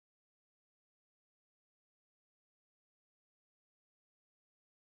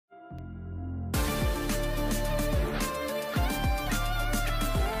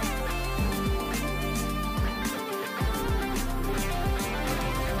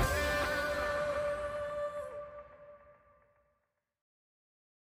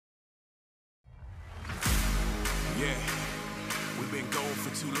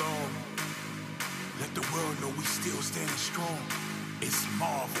too long. Let the world know we still standing strong. It's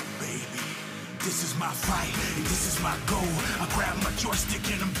Marvel, baby. This is my fight, and this is my goal. I grab my joystick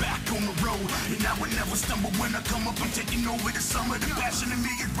and I'm back on the road. And I will never stumble when I come up. I'm taking over the summer. The passion in me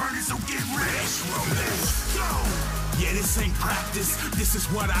is burning, so get ready. Let's roll, let's go. Yeah, this ain't practice. This is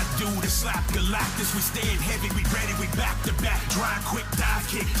what I do to slap Galactus. We staying heavy, we ready, we back to back. Drive, quick dive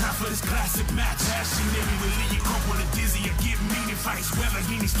kick, time for this classic match. Passionate, we leave you crumple to dizzy and give meaning fights. Weather,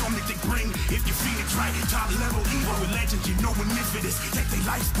 any storm that they bring, if you feel it right. Top level evil with legends, you know when infamous. Take their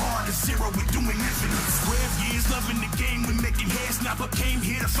life bar to zero, we doing infinite. 12 years loving the game, we making head snapper. Came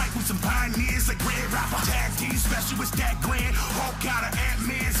here to fight with some pioneers like Red Rapper. Tag team specialist, that grand. Hulk out of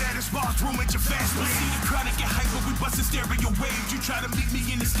Ant-Man's at a Sparx room at your fast lane. See the crowd get hyper, we bustin' stereo waves. You try to meet me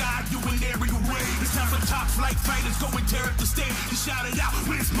in the sky, do an aerial raid. It's time for top flight fighters, go and tear up the stage. You shout it out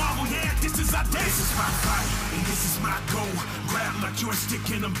when it's Marvel, yeah, this is our day. This is my fight, and this is my goal. Grab my joystick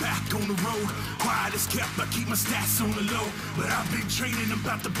and I'm back on the road. Quiet is kept, I keep my stats on the low. But I've been training, I'm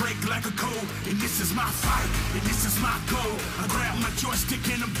about to break like a code. And this is my fight, and this is my goal. I grab my joystick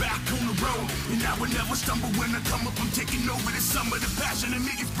and I'm back on the road. And I will never stumble when I come up, I'm taking over the summer. The passion in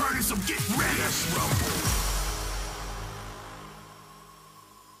me is burning, so get ready. Let's roll.